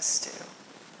lot of us do.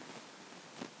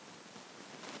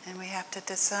 And we have to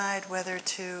decide whether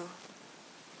to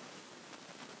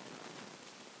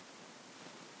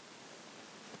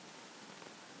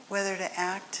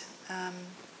act.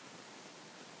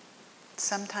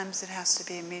 Sometimes it has to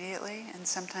be immediately, and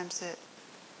sometimes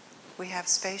we have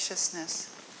spaciousness.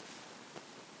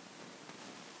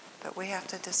 But we have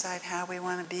to decide how we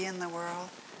want to be in the world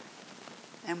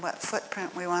and what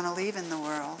footprint we want to leave in the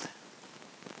world.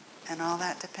 And all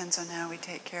that depends on how we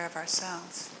take care of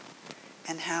ourselves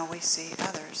and how we see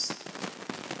others.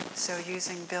 So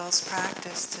using Bill's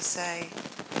practice to say,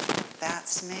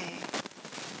 that's me,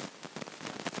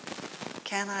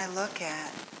 can I look at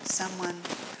someone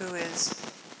who is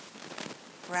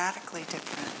radically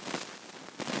different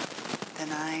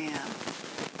than I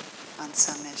am on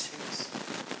some issues?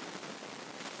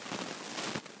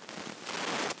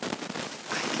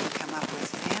 I can come up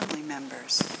with family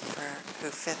members who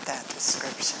fit that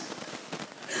description.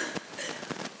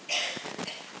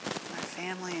 My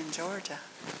family in Georgia.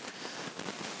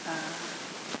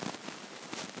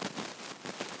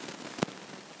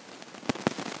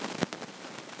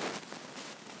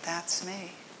 That's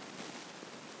me.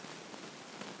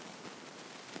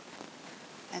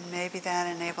 And maybe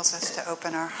that enables us to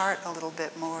open our heart a little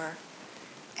bit more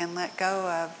and let go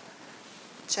of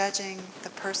judging the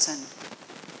person.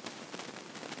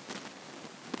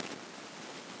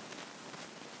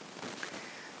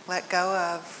 Let go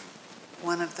of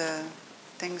one of the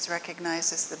things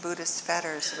recognized as the Buddhist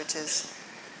fetters, which is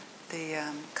the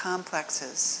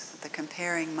complexes, the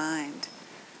comparing mind.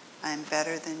 I am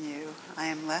better than you, I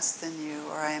am less than you,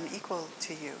 or I am equal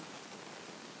to you.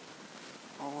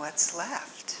 Well, what's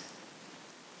left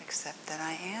except that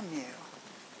I am you?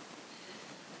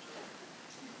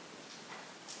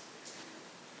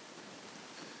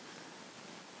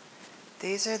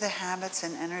 These are the habits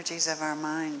and energies of our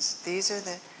minds. These are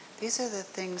the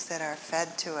things that are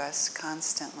fed to us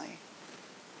constantly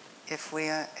if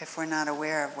we're not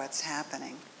aware of what's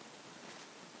happening.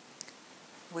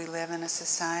 We live in a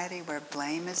society where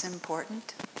blame is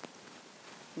important,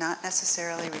 not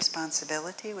necessarily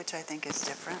responsibility, which I think is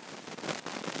different.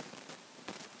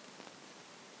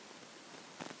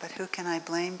 But who can I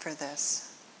blame for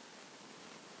this?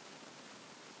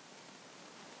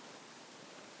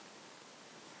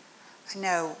 I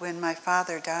know when my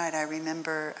father died, I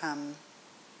remember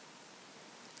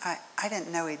I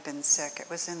didn't know he'd been sick. It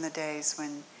was in the days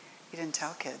when you didn't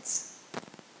tell kids.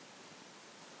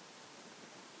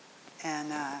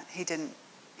 And he didn't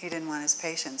want his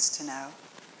patients to know.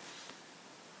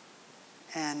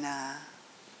 And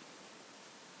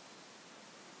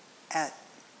at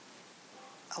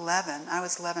 11, I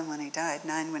was 11 when he died,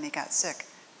 9 when he got sick,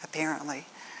 apparently.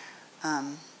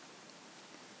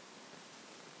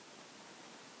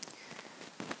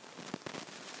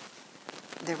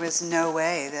 There was no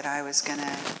way that I was going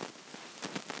to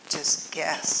just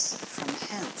guess from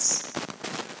hints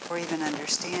or even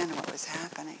understand what was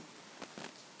happening.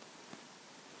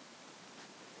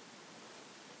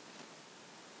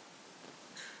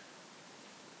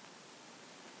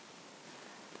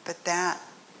 But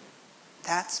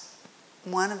that's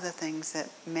one of the things that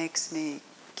makes me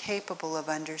capable of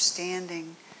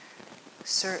understanding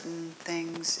certain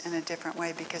things in a different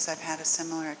way because I've had a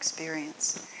similar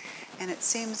experience. And it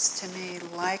seems to me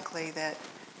likely that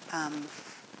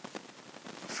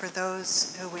for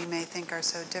those who we may think are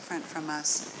so different from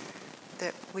us,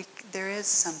 that there is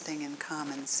something in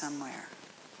common somewhere.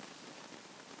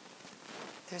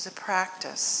 There's a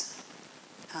practice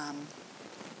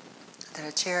that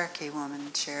a Cherokee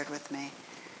woman shared with me,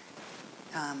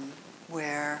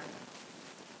 where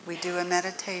we do a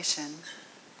meditation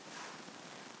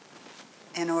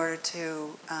in order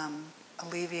to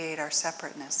alleviate our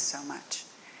separateness so much.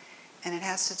 And it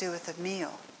has to do with a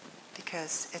meal,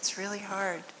 because it's really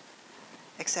hard,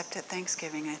 except at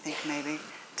Thanksgiving, I think maybe,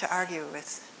 to argue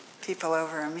with people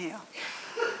over a meal.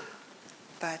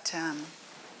 But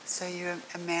so you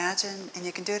imagine, and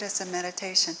you can do it as a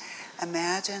meditation,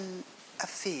 imagine a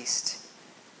feast.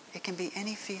 It can be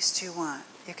any feast you want.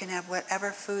 You can have whatever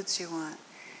foods you want.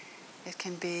 It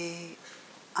can be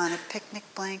on a picnic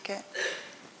blanket.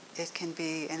 It can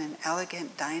be in an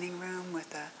elegant dining room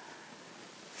with a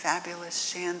fabulous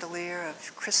chandelier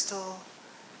of crystal.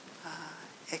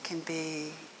 It can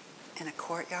be in a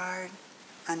courtyard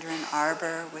under an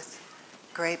arbor with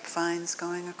grapevines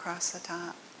going across the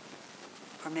top,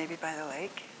 or maybe by the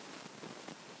lake.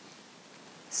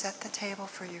 Set the table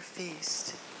for your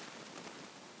feast.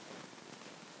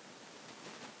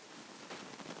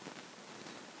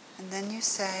 And then you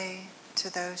say to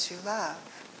those you love,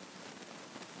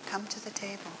 come to the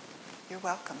table. You're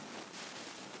welcome.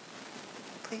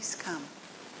 Please come.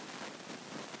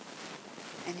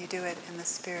 And you do it in the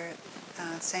spirit,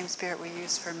 same spirit we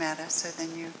use for metta, so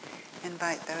then you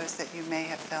invite those that you may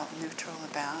have felt neutral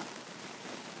about.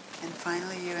 And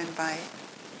finally you invite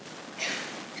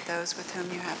those with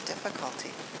whom you have difficulty.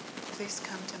 Please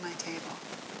come to my table.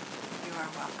 You are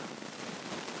welcome.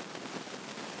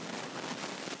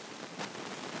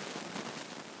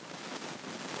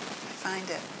 I find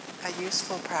it a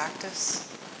useful practice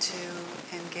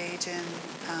to engage in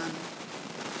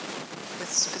with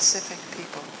specific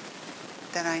people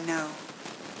that I know,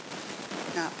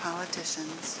 not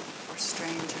politicians or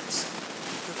strangers.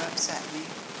 who've upset me,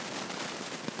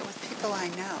 but with people I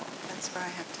know. That's where I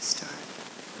have to start.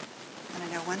 And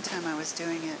I know one time I was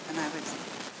doing it, and I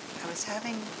was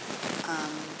having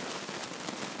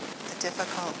a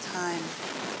difficult time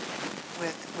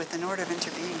with an order of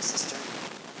interbeing sister.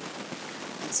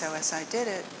 And so as I did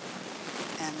it,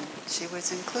 and she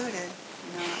was included,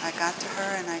 I got to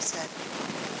her and I said,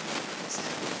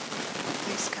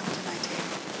 please come to my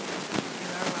table. You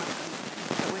are welcome.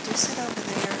 But would you sit over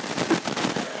there?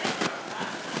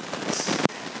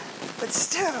 But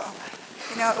still,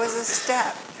 it was a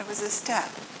step. It was a step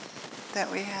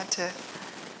that we had to.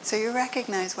 So you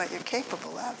recognize what you're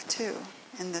capable of, too,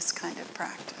 in this kind of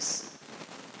practice.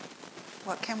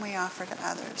 What can we offer to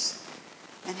others?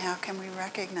 And how can we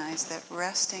recognize that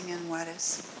resting in what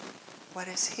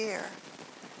is here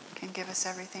can give us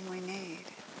everything we need?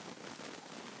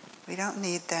 We don't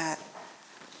need that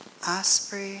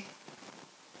osprey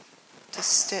to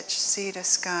stitch sea to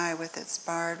sky with its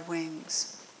barred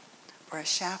wings, or a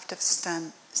shaft of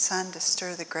sun to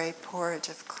stir the gray porridge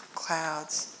of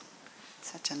clouds.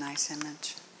 Such a nice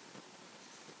image.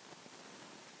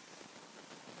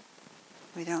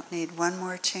 We don't need one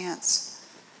more chance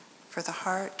for the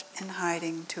heart in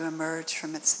hiding to emerge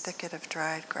from its thicket of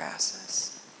dried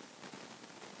grasses.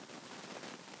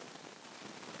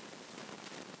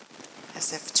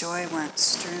 As if joy weren't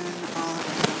strewn all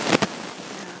around.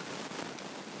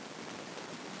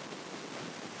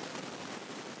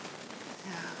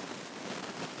 Yeah.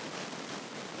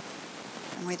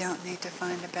 And we don't need to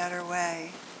find a better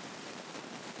way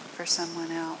for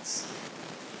someone else.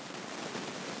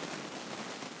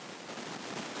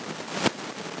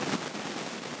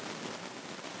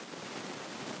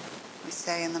 We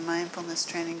say in the mindfulness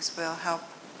trainings we'll help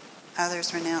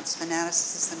others renounce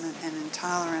fanaticism and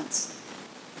intolerance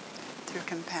through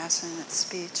compassionate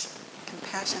speech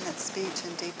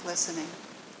and deep listening.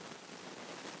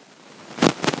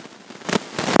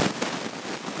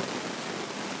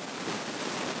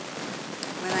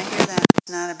 When I hear that,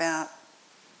 it's not about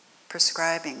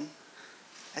prescribing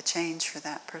a change for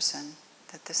that person,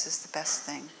 that this is the best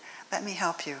thing. Let me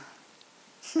help you.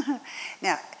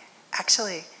 Now,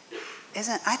 actually,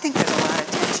 I think there's a lot of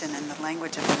tension in the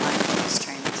language of the mindfulness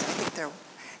trainings. I think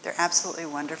they're absolutely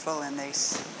wonderful and they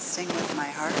sing with my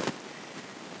heart.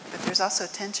 But there's also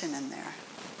tension in there.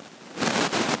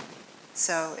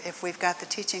 So if we've got the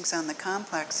teachings on the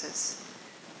complexes,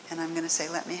 and I'm going to say,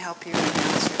 let me help you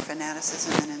renounce your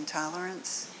fanaticism and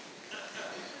intolerance.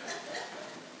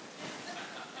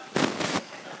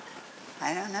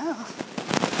 I don't know.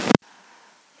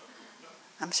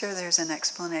 I'm sure there's an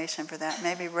explanation for that.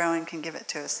 Maybe Rowan can give it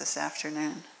to us this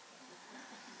afternoon.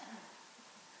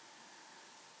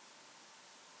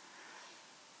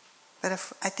 But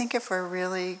I think if we're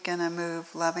really going to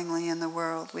move lovingly in the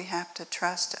world, we have to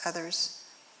trust others'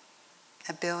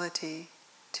 ability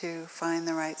to find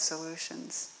the right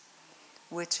solutions,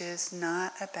 which is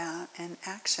not about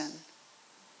inaction.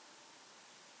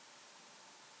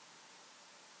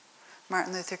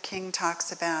 Martin Luther King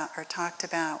talked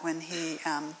about when he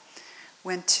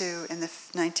went to, in the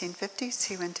 1950s,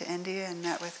 he went to India and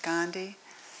met with Gandhi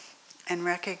and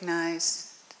recognized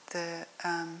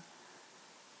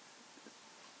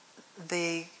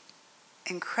the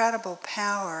incredible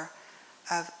power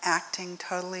of acting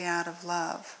totally out of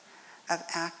love, of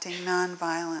acting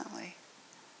non-violently,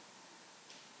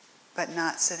 but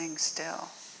not sitting still,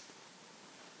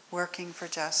 working for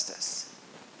justice.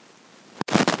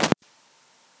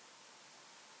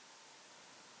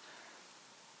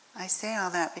 I say all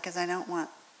that because I don't want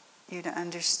you to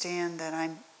understand that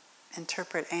I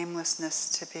interpret aimlessness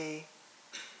to be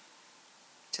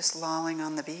just lolling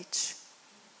on the beach.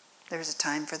 There's a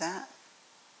time for that.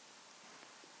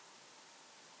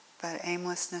 But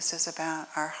aimlessness is about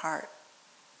our heart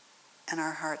and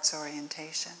our heart's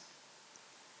orientation.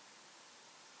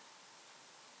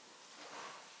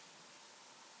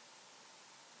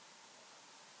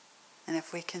 And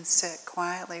if we can sit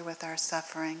quietly with our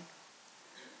suffering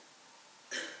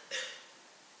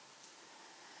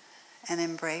and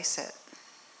embrace it,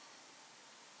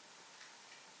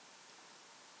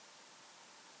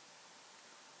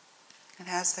 it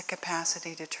has the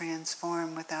capacity to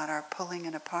transform without our pulling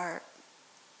it apart.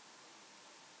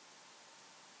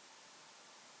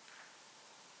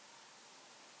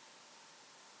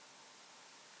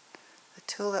 The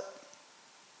tulip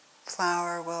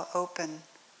flower will open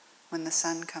when the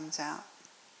sun comes out.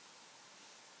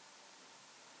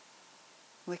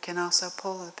 We can also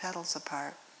pull the petals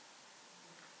apart.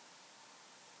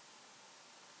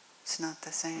 It's not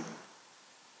the same.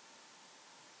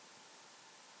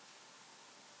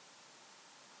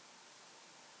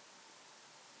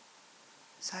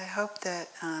 So I hope that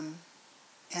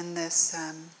in this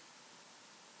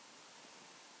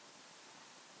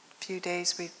few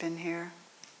days we've been here,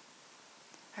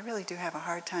 I really do have a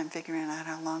hard time figuring out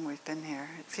how long we've been here.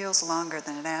 It feels longer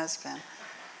than it has been.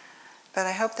 But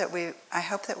I hope that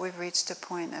we've reached a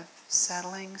point of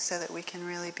settling so that we can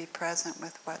really be present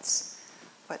with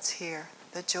what's here.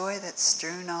 The joy that's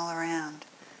strewn all around.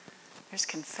 There's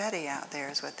confetti out there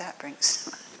is what that brings to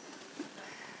mind.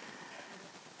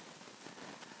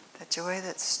 The joy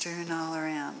that's strewn all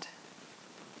around.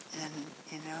 And,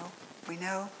 we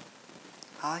know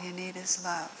all you need is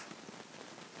love.